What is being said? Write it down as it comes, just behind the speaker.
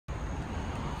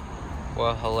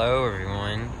Well, hello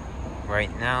everyone.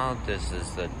 Right now, this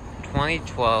is the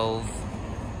 2012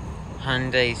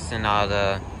 Hyundai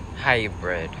Sonata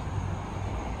Hybrid.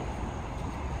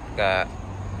 Got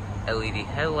LED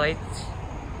headlights,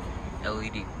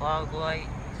 LED fog lights,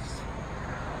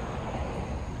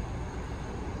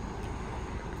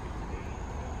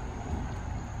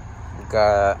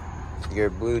 got your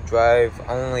blue drive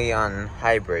only on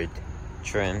hybrid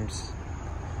trims,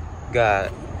 got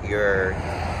your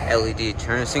LED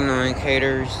turn signal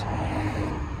indicators,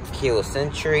 keyless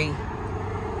entry,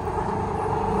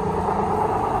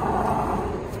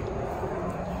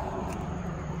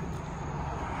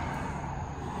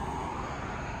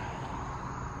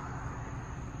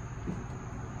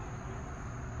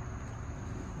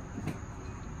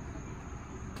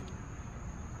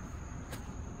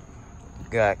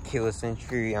 got keyless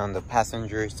entry on the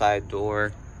passenger side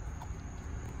door.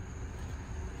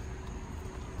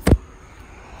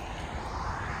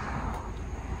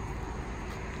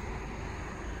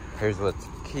 Here's what the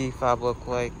key fob look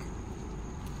like.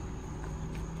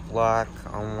 Lock,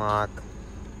 unlock,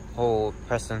 hold,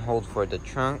 press and hold for the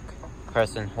trunk,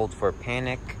 press and hold for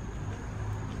panic.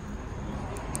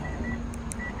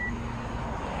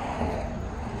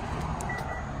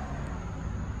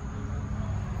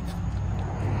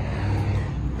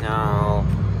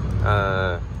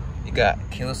 Now, you got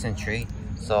keyless entry,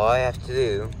 so all I have to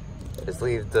do is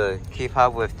leave the key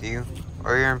fob with you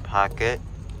or your pocket.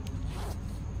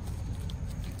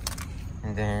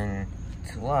 And then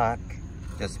to lock,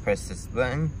 just press this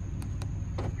button.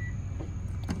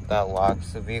 That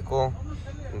locks the vehicle.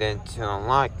 And then to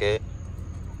unlock it,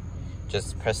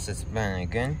 just press this button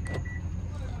again.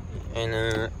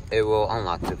 And it will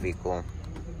unlock the vehicle.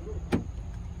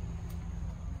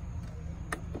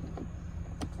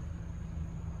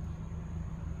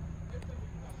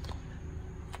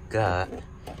 Got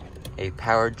a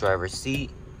power driver seat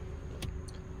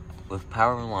with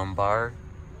power lumbar.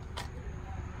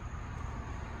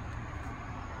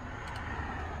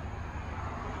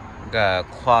 Got a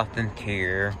cloth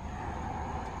interior.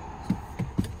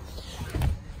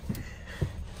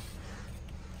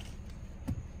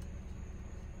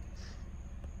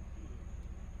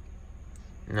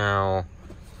 Now,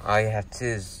 all you have to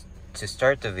is to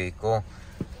start the vehicle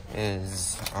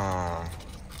is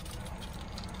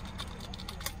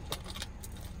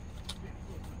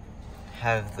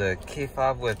have the key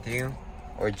fob with you,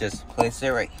 or just place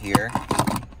it right here,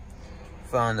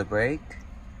 foot on the brake,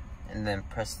 and then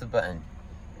press the button.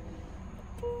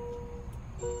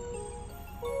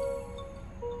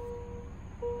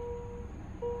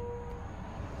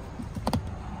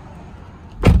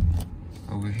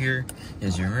 Over here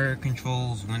is your mirror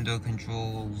controls, window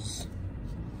controls.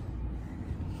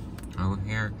 Over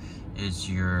here is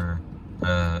your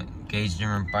gauge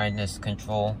dimmer brightness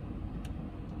control.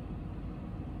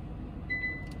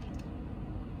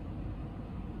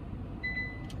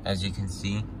 As you can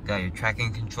see, got your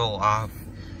tracking control off.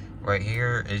 Right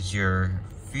here is your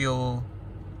fuel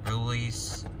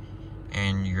release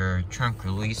and your trunk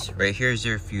release. Right here is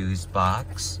your fuse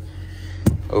box.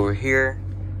 Over here,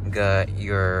 got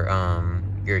your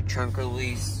trunk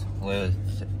release with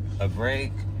a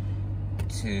brake.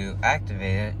 To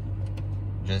activate it,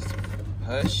 just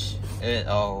push it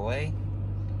all the way.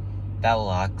 That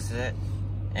locks it,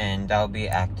 and that'll be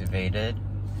activated.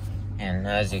 And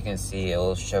as you can see, it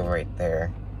will show right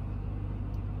there.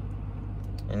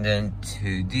 And then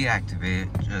to deactivate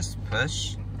it, just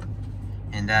push,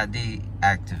 and that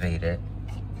deactivate it.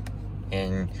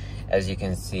 And as you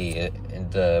can see,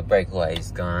 the brake light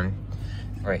is gone.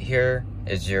 Right here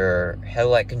is your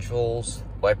headlight controls,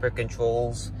 wiper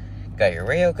controls. Got your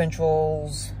radio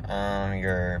controls,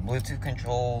 your Bluetooth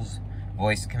controls,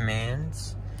 voice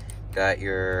commands. Got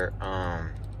your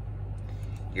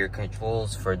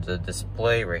controls for the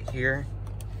display right here.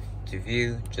 To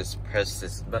view, just press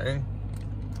this button.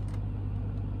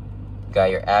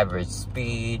 Got your average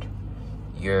speed,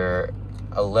 your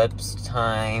ellipse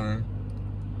time,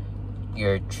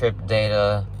 your trip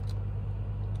data,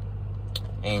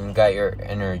 and got your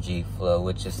energy flow,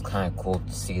 which is kind of cool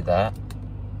to see that.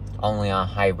 Only on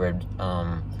hybrid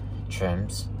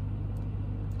trims.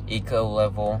 Eco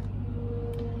level,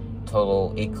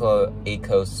 total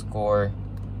eco score,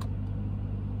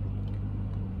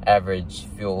 average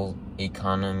fuel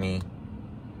economy,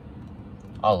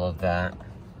 all of that.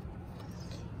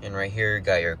 And right here,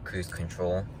 got your cruise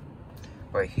control.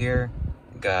 Right here,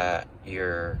 got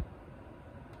your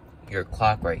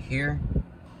clock right here.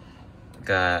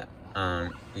 Got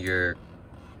your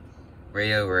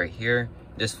radio right here.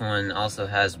 This one also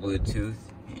has Bluetooth,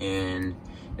 and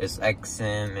it's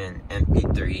XM and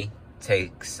MP3.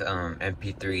 takes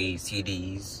MP3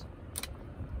 CDs.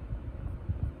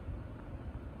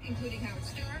 Including Howard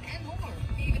Stern and more.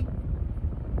 Even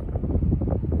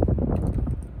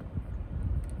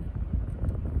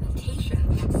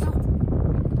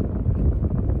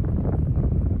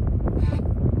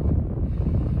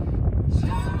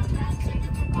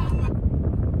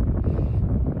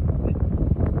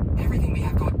everything we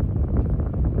have going.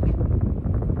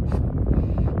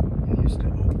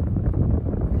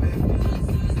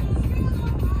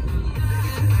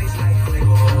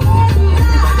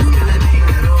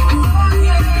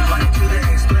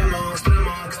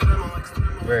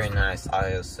 Very nice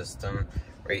audio system.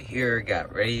 Right here,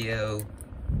 got radio,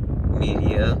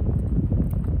 media,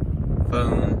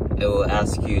 phone. It will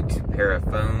ask you to pair a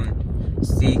phone,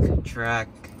 seek, track,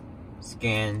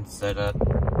 scan, setup.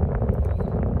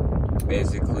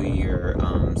 Basically your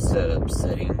setup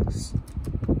settings,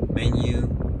 menu,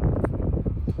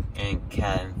 and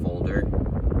cat and folder.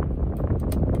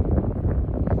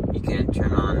 You can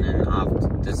turn on and off the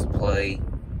display.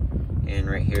 And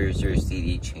right here is your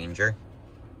CD changer.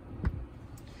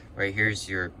 Right here is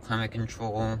your climate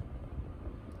control.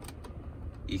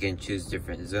 You can choose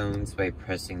different zones by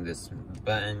pressing this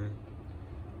button.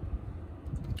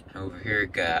 Over here,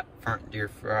 got front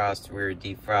defrost, rear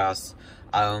defrost,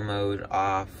 auto mode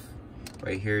off.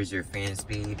 Right here is your fan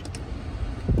speed,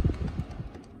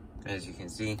 as you can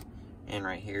see. And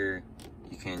right here,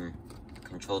 you can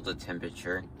control the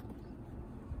temperature.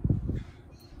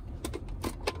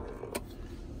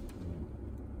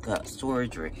 Got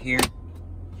storage right here.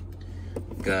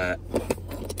 Got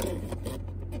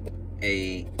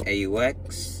a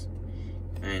AUX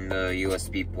and a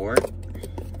USB port.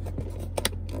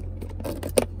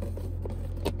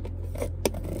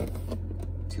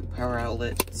 Two power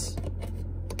outlets.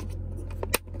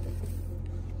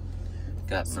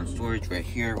 Got some storage right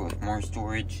here with more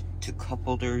storage. Two cup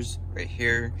holders. Right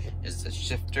here is the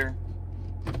shifter.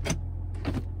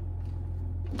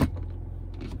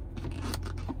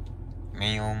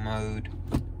 Manual mode.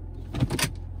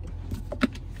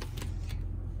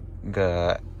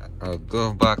 Got a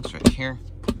glove box right here.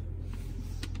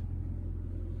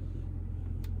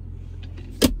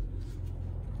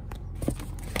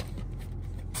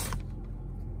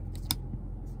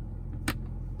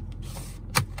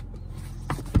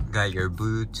 Got your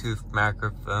Bluetooth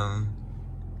microphone,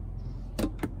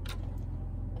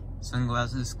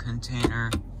 sunglasses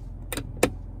container,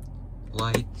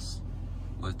 lights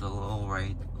with the little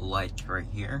light right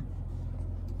here.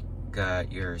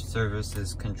 Got your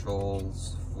services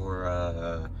controls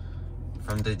for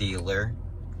from the dealer.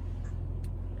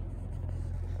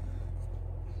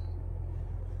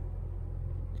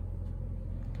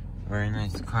 Very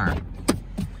nice car.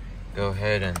 Go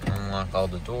ahead and unlock all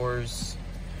the doors.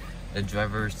 The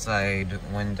driver's side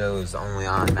window is only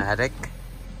automatic.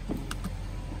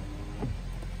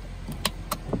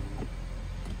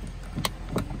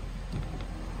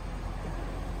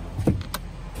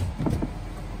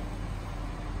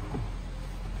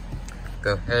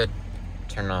 Go ahead,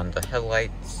 turn on the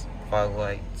headlights, fog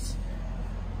lights,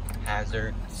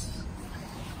 hazards,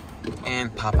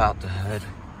 and pop out the hood.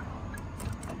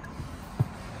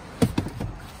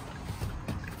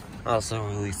 Also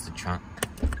release the trunk.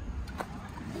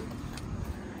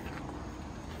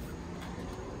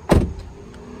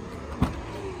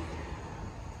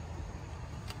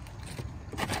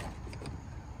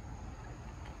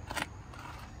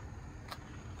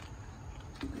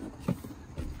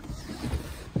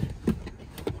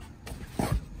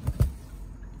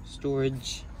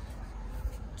 Storage,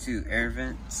 2 air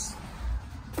vents,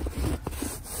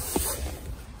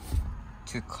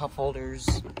 2 cup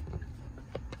holders,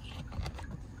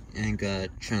 and got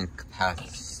trunk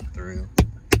pass through.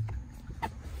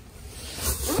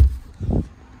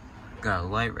 Got a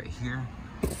light right here.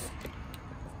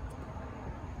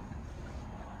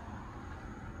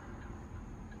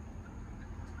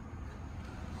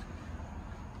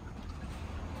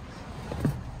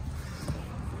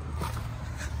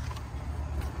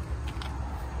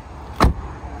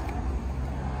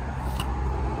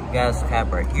 Gas cap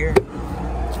right here.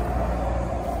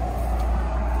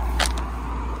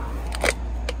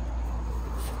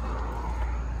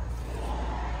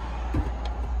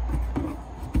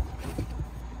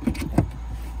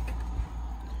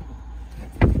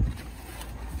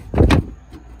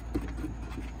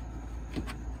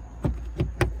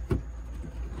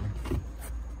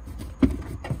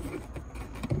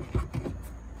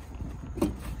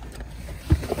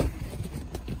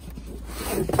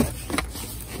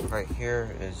 Right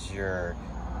here is your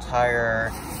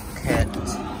tire kit.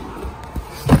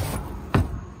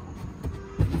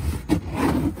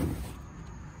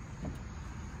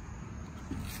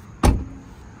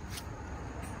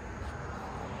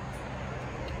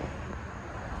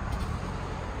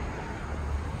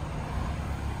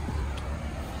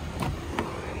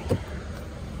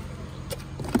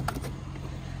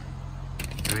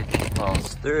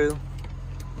 through.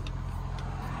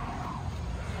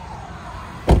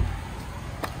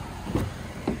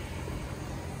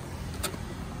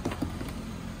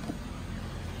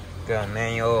 Got a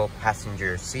manual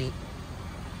passenger seat.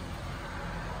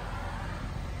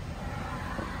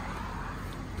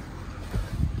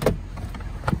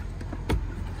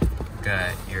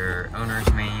 Got your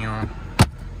owner's manual.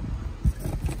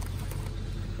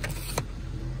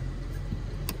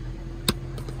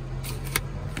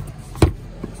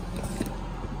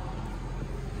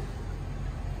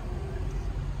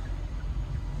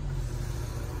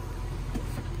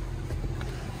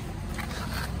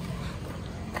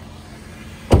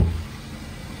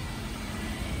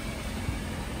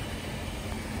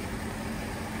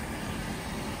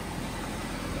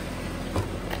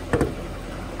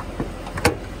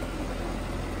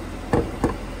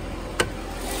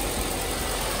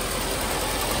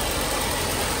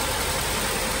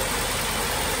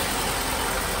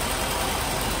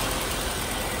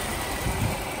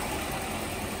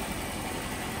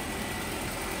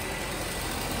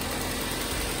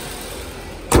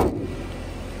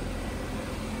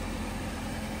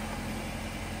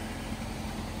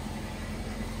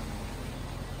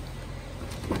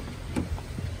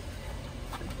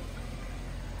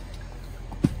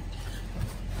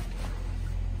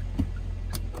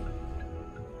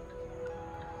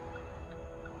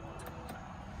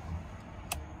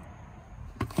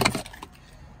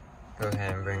 Go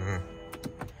ahead and bring the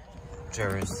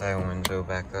driver's side window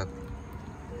back up.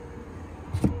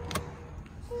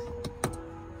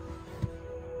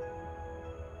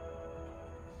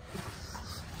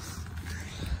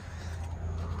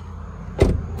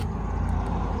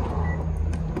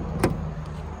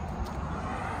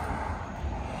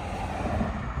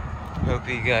 Hope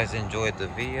you guys enjoyed the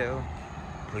video.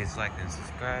 Please like and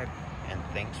subscribe, and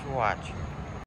thanks for watching.